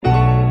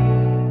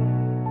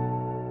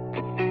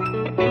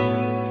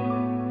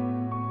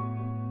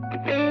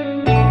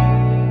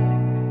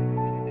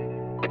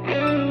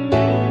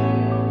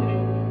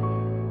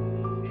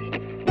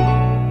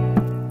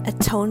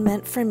Tone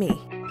Meant for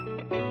Me.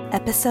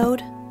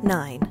 Episode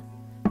 9.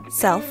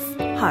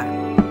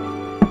 Self-Harm.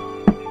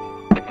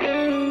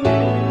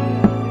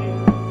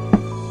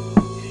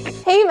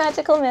 Hey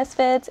Magical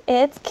Misfits,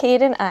 it's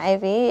Kaidain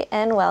Ivy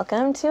and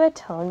welcome to A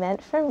Tone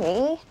Meant for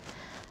Me.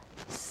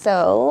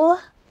 So,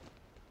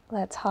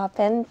 let's hop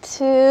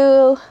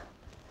into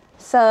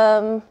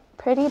some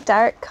pretty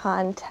dark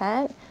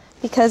content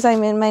because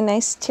I'm in my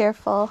nice,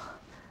 cheerful,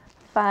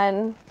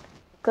 fun,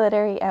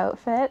 glittery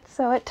outfit.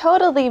 So it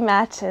totally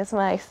matches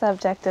my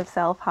subject of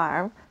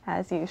self-harm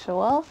as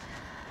usual.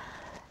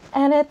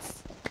 And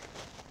it's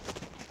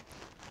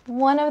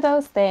one of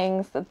those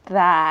things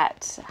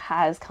that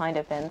has kind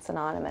of been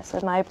synonymous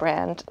with my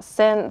brand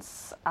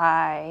since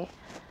I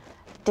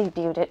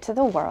debuted it to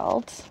the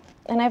world.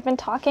 And I've been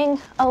talking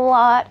a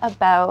lot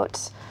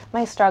about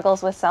my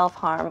struggles with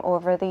self-harm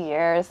over the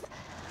years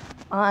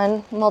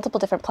on multiple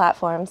different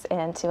platforms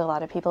and to a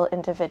lot of people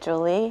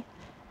individually.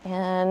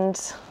 And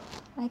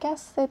I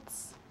guess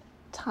it's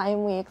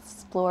time we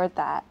explored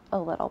that a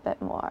little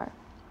bit more.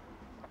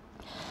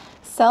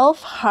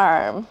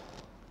 Self-harm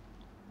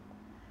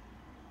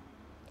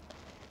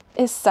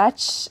is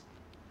such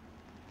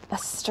a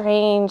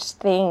strange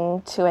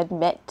thing to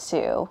admit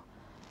to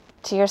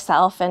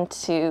yourself and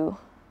to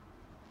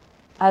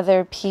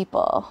other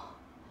people,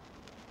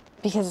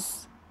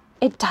 because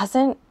it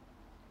doesn't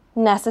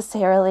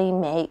necessarily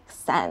make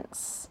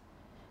sense.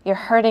 You're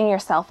hurting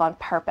yourself on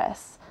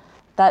purpose.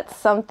 That's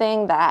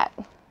something that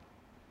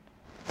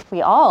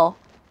we all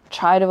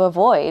try to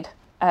avoid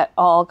at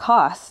all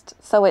costs.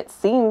 So it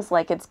seems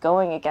like it's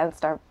going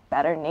against our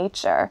better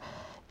nature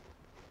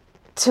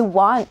to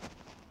want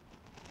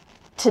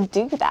to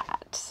do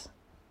that.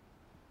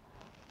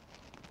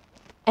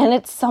 And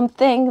it's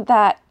something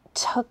that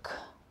took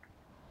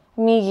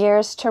me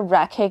years to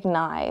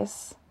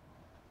recognize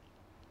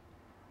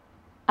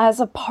as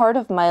a part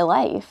of my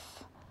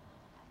life.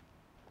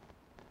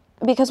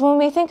 Because when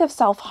we think of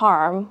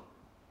self-harm,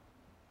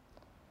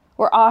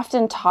 we're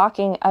often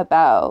talking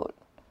about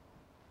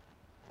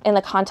in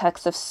the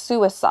context of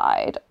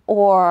suicide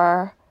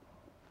or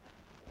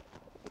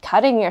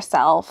cutting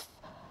yourself,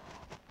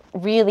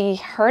 really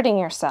hurting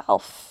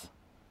yourself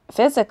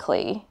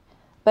physically,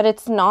 but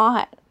it's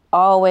not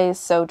always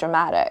so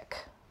dramatic.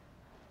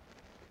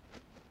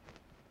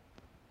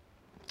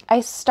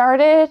 I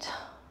started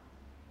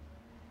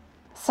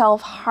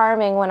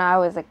self-harming when I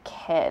was a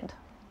kid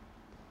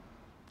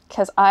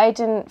because I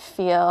didn't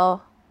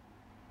feel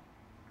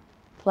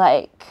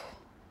like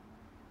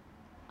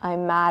I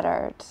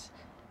mattered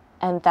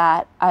and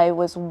that I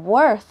was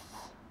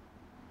worth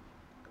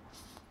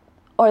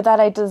or that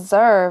I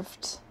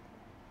deserved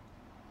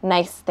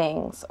nice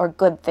things or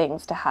good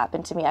things to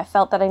happen to me. I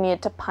felt that I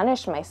needed to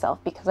punish myself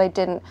because I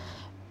didn't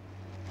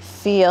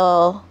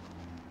feel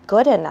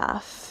good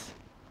enough.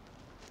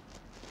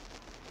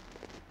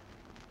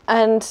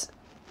 And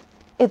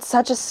it's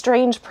such a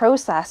strange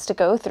process to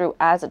go through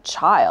as a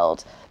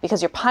child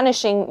because you're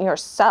punishing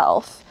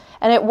yourself.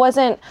 And it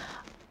wasn't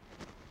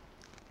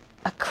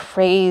a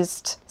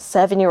crazed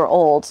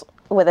 7-year-old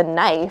with a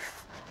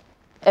knife.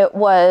 It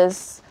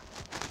was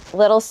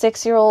little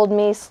 6-year-old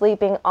me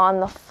sleeping on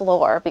the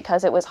floor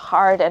because it was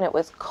hard and it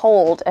was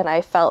cold and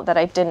I felt that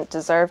I didn't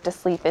deserve to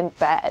sleep in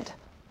bed.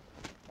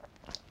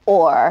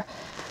 Or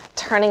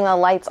turning the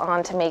lights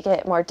on to make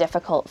it more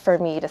difficult for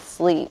me to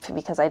sleep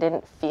because I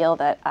didn't feel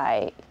that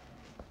I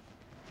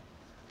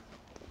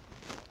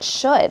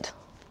should.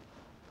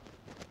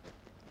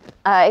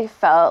 I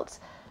felt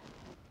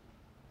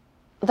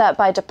that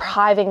by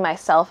depriving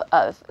myself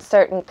of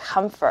certain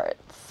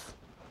comforts,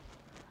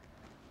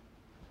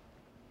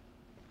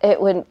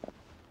 it would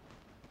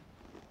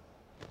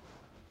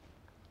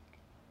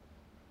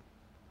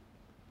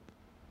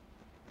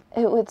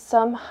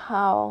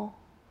somehow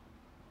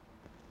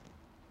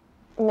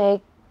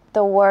make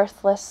the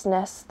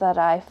worthlessness that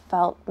I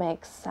felt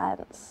make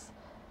sense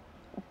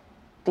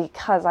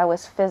because I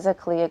was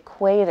physically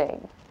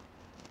equating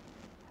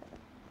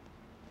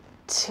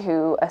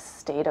to a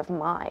state of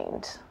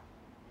mind.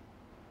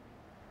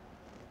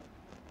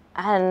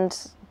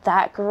 And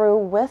that grew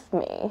with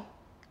me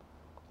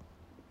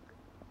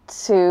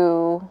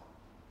to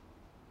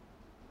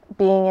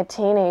being a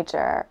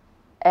teenager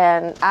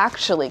and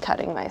actually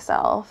cutting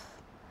myself.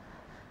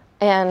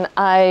 And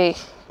I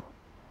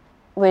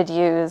would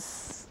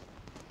use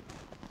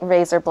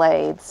razor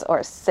blades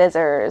or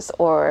scissors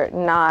or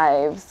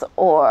knives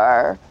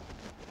or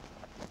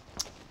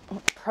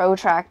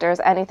protractors,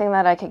 anything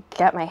that I could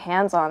get my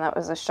hands on that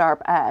was a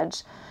sharp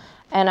edge.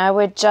 And I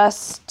would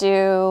just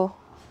do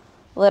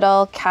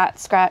little cat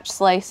scratch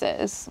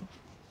slices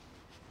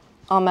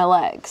on my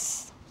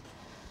legs.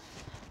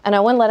 And I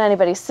wouldn't let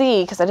anybody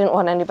see because I didn't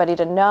want anybody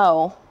to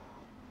know.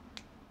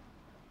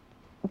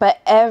 But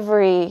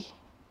every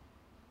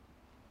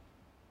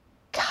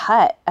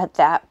cut at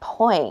that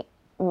point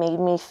made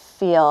me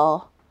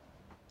feel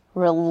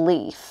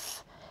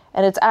relief.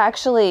 And it's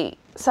actually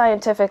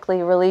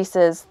scientifically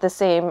releases the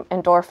same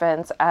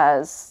endorphins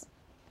as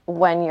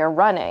when you're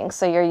running.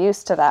 So you're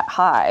used to that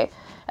high.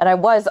 And I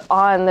was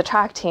on the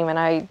track team and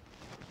I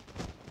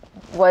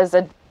was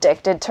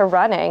addicted to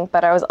running,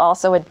 but I was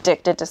also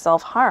addicted to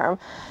self-harm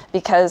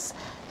because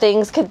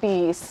things could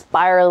be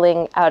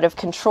spiraling out of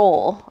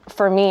control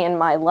for me in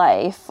my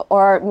life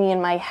or me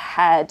in my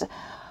head.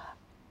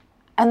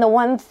 And the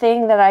one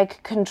thing that I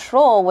could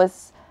control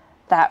was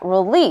that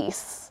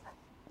release,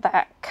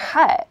 that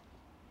cut.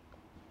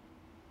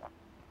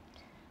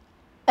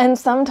 And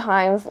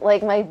sometimes,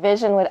 like, my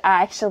vision would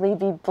actually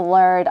be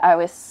blurred. I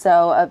was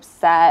so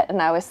upset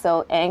and I was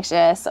so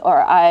anxious,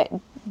 or I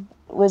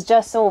was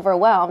just so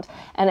overwhelmed.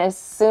 And as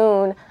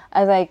soon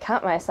as I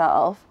cut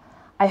myself,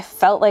 I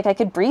felt like I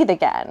could breathe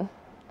again.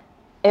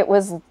 It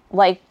was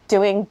like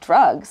doing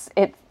drugs.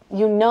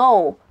 You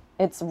know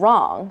it's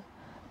wrong,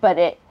 but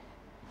it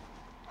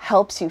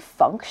helps you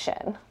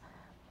function.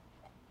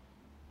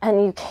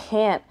 And you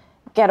can't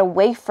get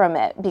away from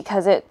it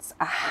because it's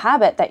a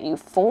habit that you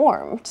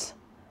formed.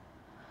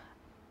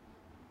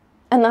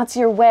 And that's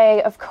your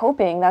way of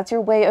coping. That's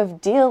your way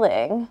of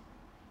dealing.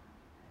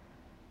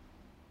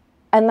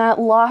 And that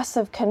loss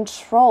of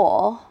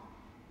control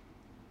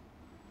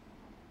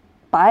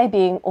by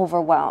being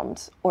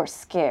overwhelmed or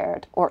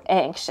scared or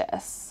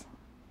anxious,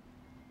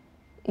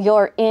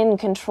 you're in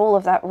control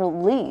of that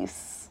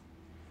release.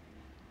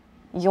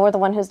 You're the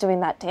one who's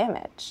doing that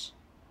damage.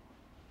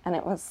 And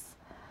it was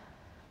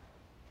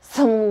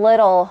some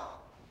little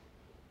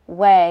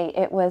way,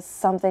 it was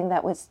something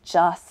that was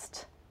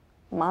just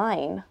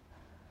mine.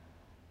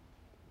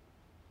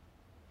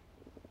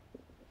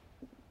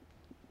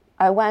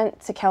 I went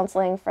to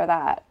counseling for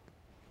that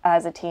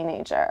as a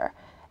teenager,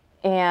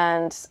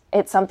 and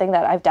it's something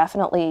that I've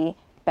definitely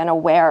been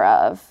aware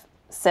of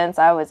since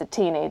I was a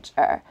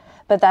teenager,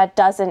 but that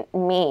doesn't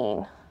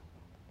mean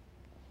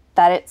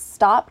that it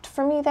stopped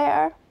for me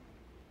there.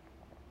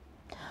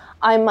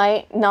 I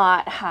might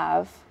not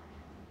have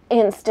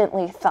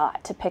instantly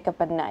thought to pick up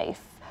a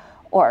knife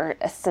or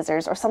a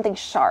scissors or something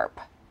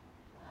sharp,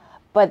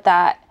 but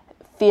that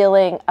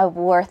feeling of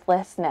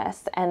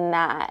worthlessness and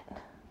that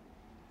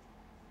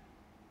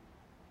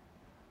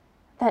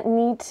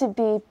need to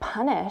be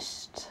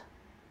punished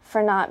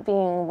for not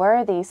being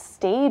worthy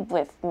stayed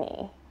with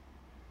me.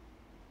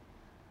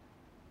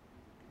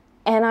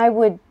 And I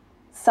would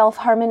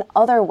self-harm in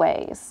other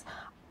ways.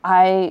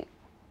 I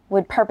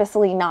would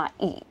purposely not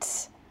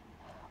eat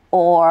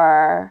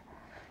or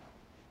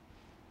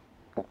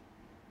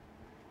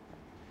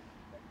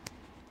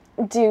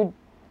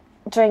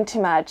drink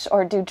too much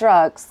or do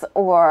drugs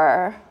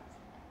or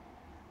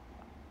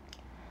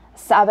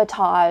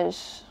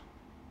sabotage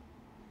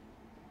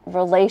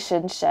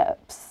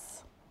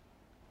relationships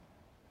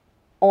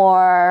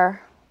or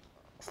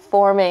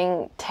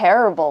forming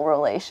terrible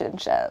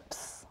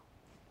relationships.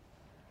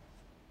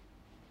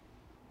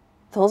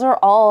 Those are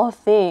all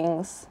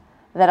things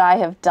that I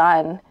have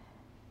done,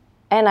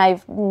 and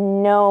I've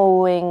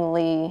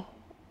knowingly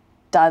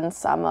done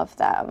some of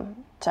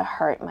them to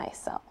hurt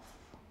myself.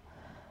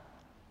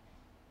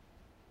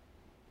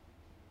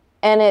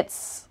 And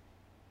it's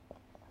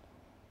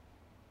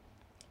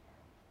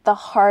the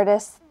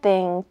hardest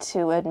thing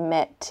to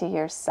admit to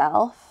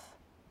yourself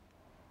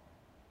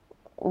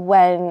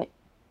when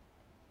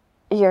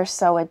you're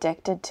so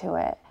addicted to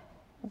it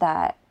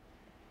that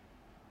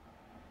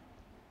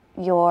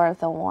you're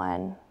the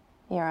one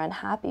you're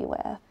unhappy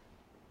with.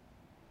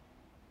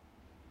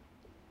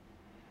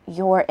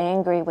 You're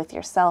angry with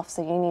yourself,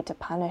 so you need to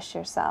punish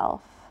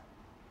yourself.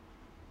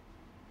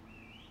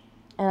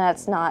 And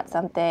that's not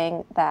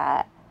something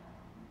that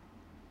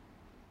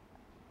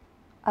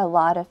a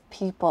lot of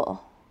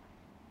people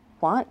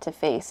want to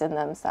face in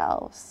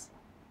themselves.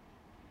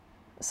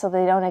 So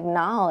they don't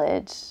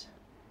acknowledge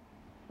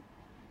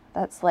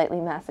that slightly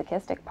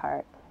masochistic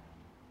part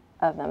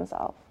of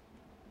themselves.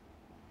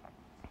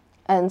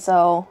 And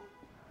so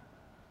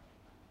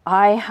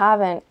I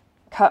haven't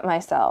cut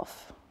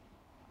myself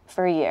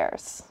for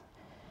years.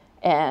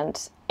 And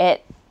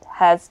it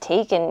has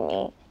taken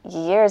me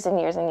years and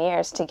years and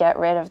years to get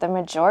rid of the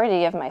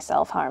majority of my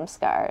self-harm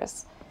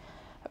scars.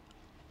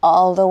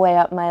 All the way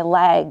up my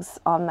legs,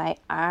 on my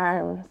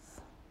arms.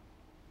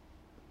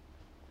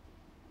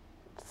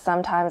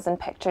 Sometimes in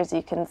pictures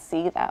you can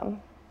see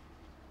them.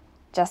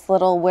 Just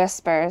little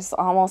whispers,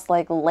 almost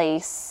like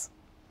lace,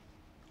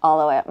 all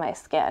the way up my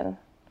skin.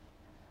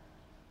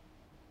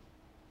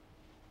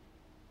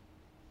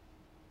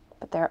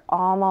 But they're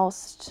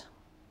almost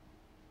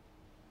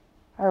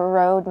a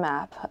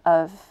roadmap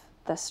of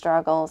the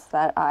struggles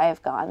that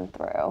I've gone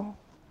through.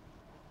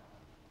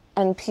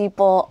 And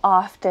people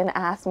often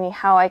ask me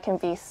how I can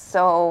be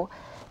so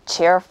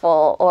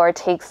cheerful or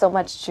take so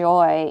much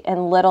joy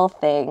in little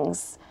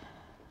things.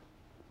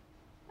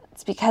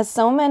 It's because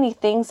so many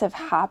things have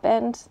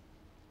happened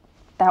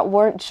that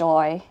weren't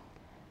joy.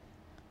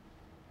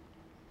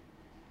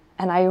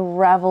 And I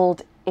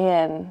reveled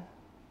in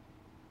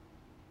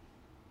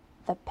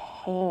the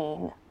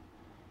pain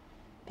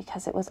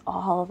because it was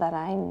all that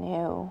I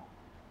knew.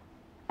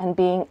 And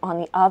being on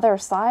the other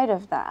side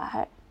of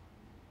that,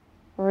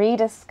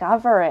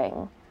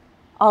 rediscovering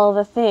all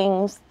the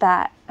things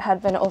that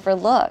had been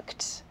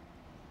overlooked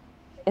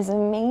is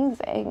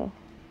amazing.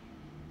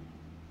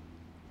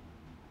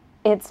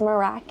 It's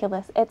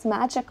miraculous. It's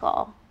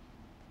magical.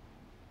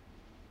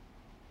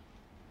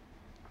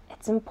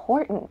 It's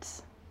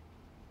important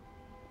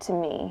to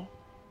me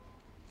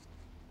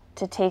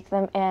to take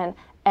them in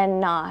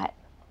and not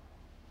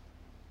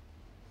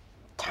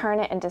turn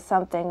it into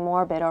something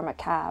morbid or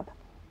macabre.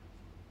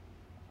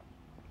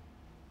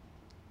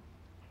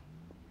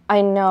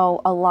 I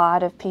know a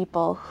lot of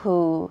people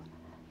who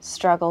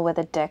struggle with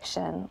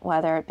addiction,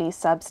 whether it be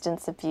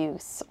substance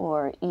abuse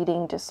or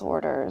eating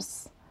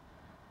disorders.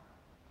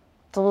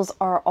 Those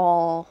are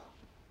all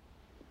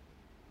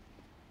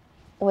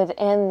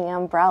within the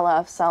umbrella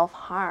of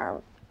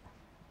self-harm,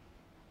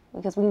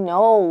 because we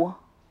know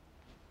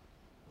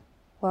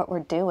what we're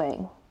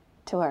doing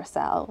to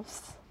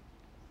ourselves.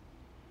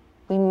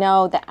 We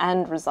know the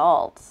end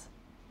result,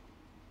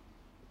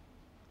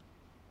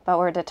 but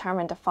we're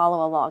determined to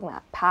follow along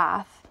that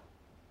path.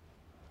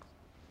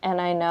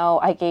 And I know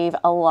I gave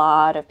a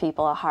lot of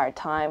people a hard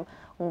time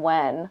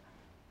when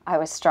I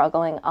was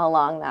struggling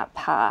along that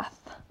path.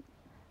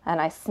 And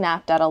I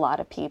snapped at a lot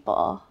of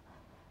people.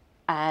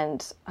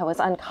 And I was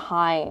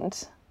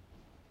unkind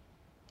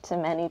to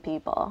many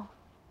people.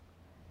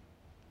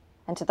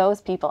 And to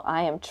those people,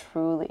 I am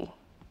truly,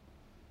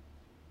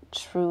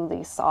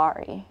 truly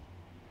sorry.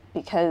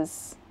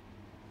 Because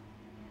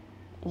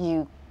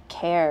you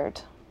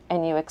cared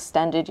and you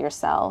extended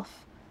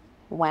yourself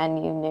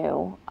when you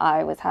knew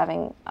I was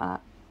having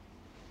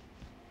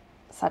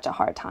such a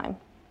hard time.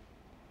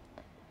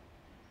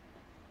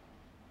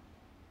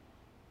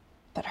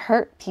 But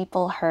hurt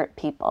people hurt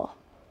people.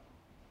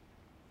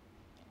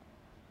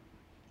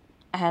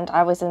 And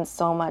I was in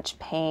so much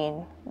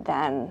pain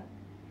then,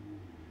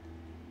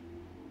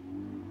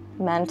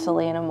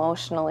 mentally and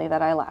emotionally,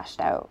 that I lashed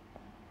out.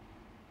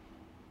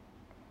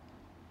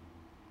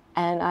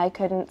 And I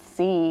couldn't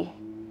see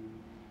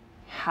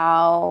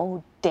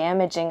how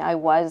damaging I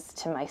was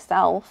to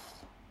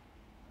myself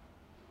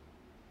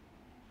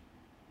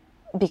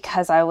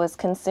because I was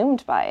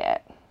consumed by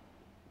it.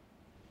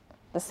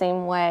 The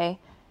same way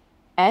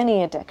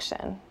any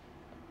addiction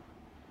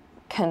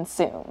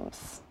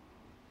consumes.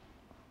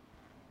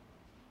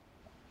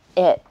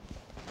 It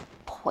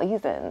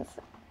poisons.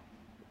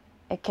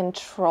 It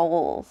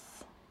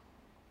controls.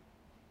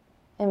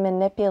 It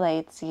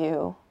manipulates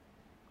you.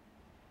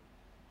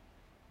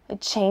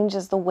 It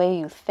changes the way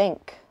you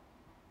think.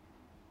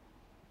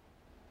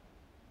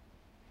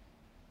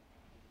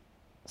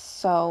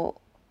 So,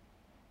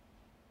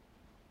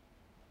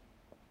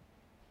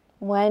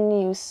 when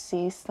you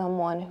see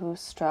someone who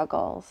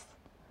struggles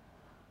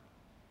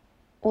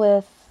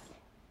with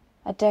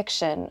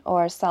addiction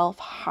or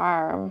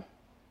self-harm,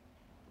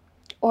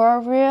 or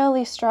are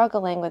really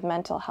struggling with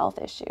mental health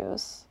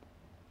issues,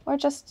 or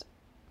just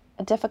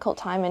a difficult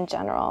time in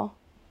general,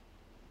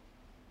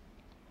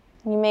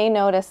 you may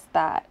notice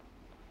that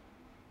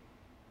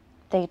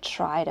they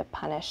try to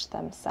punish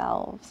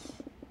themselves.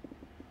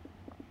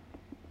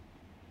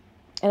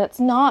 And it's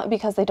not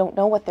because they don't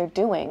know what they're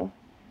doing.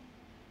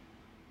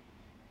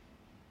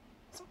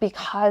 It's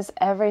because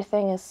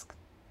everything is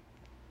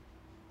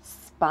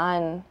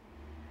spun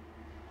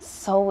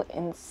so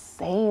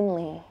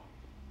insanely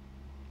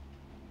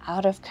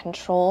out of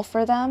control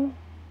for them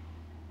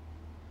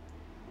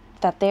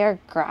that they're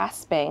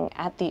grasping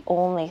at the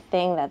only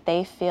thing that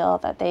they feel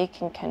that they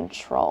can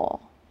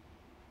control.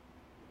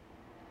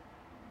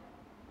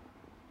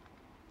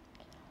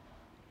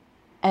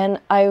 And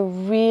I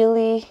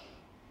really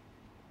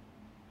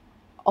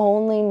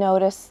only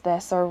noticed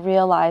this or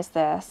realized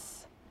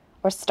this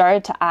or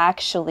started to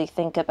actually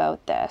think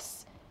about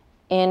this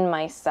in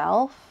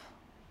myself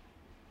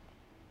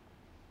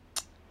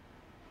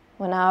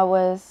when I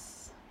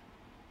was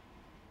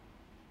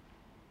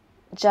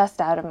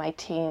just out of my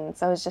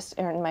teens. I was just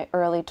in my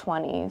early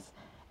 20s,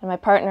 and my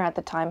partner at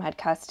the time had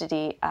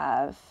custody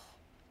of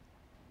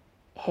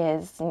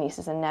his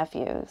nieces and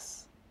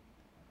nephews.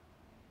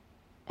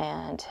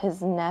 And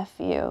his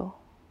nephew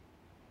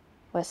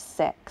was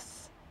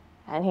 6,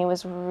 and he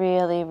was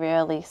really,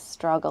 really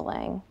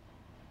struggling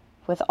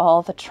with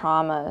all the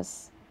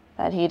traumas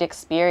that he'd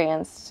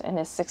experienced in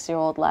his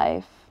 6-year-old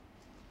life.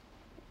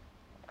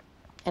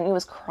 And he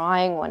was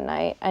crying one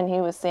night, and he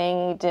was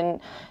saying he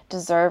didn't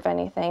deserve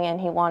anything,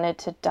 and he wanted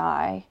to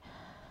die.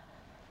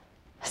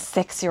 A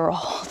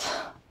 6-year-old.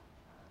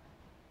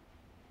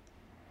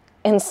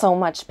 In so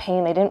much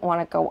pain, they didn't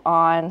want to go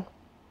on.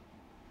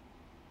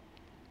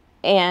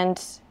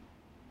 And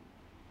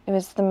it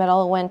was the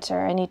middle of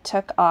winter, and he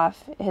took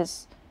off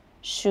his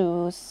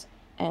shoes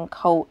and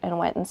coat and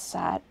went and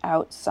sat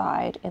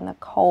outside in the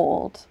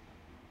cold.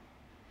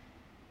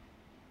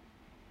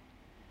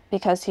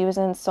 Because he was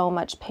in so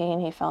much pain,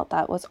 he felt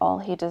that was all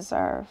he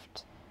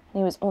deserved. And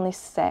he was only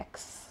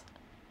 6.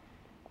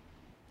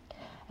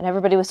 And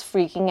everybody was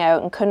freaking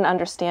out and couldn't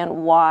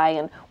understand why,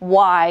 and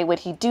why would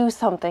he do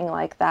something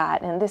like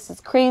that? And this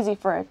is crazy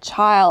for a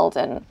child.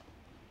 But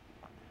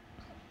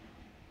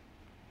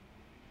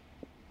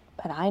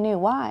I knew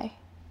why.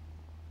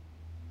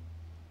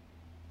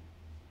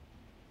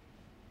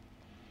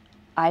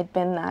 I'd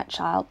been that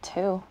child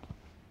too.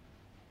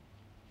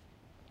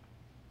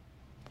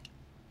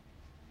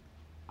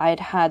 I'd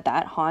had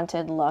that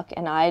haunted look,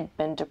 and I'd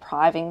been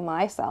depriving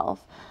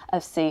myself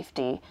of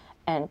safety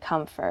and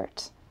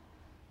comfort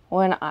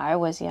when I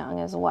was young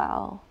as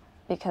well.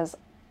 Because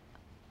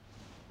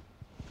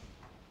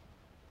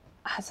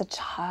as a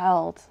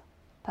child,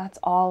 that's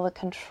all the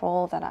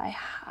control that I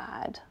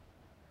had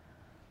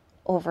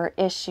over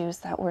issues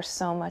that were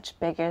so much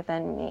bigger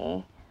than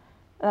me,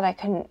 that I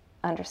couldn't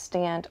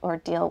understand or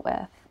deal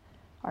with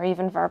or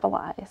even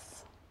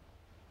verbalize.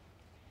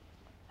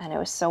 And it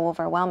was so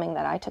overwhelming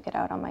that I took it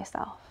out on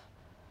myself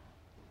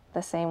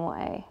the same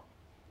way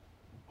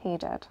he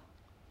did.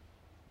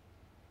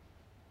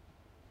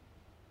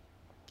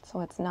 So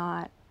it's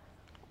not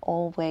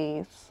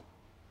always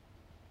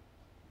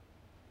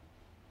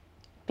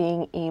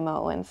being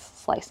emo and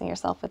slicing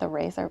yourself with a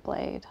razor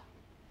blade.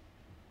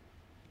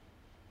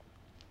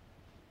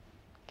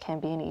 It can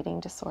be an eating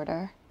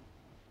disorder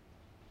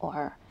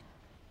or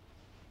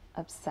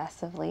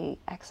obsessively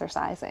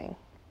exercising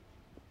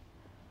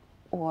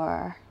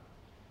or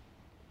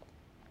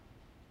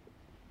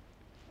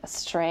a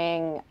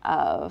string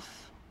of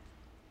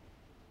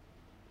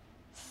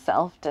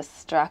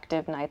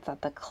self-destructive nights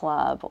at the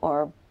club,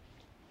 or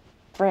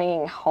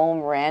bringing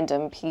home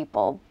random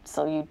people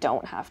so you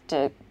don't have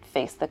to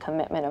face the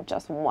commitment of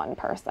just one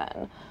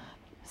person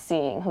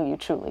seeing who you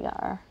truly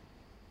are.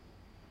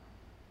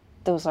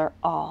 Those are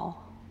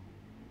all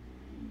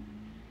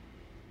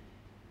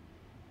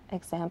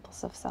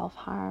examples of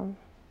self-harm.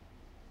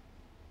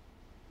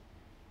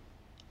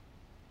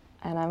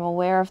 And I'm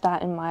aware of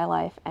that in my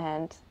life,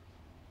 and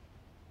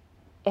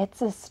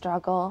it's a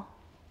struggle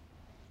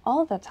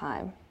all the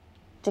time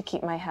to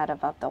keep my head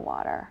above the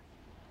water,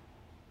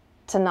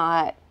 to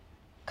not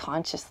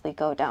consciously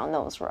go down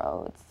those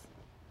roads,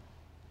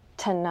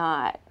 to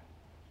not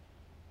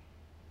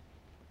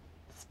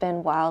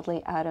spin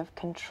wildly out of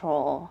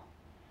control,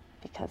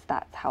 because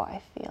that's how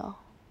I feel.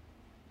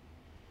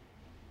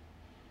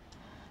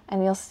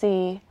 And you'll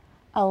see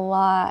a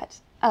lot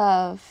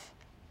of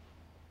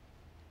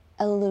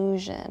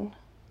illusion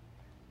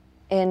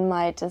in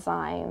my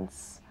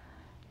designs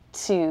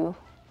to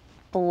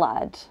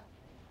blood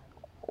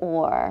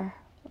or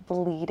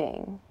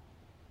bleeding,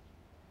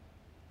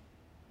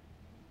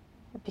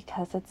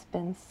 because it's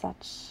been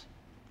such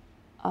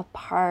a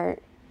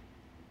part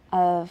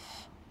of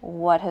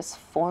what has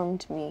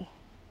formed me,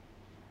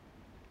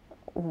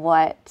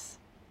 what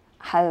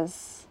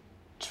has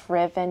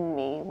driven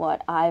me,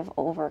 what I've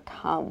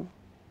overcome.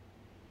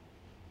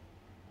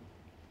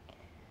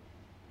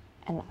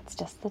 And that's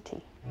just the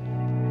tea.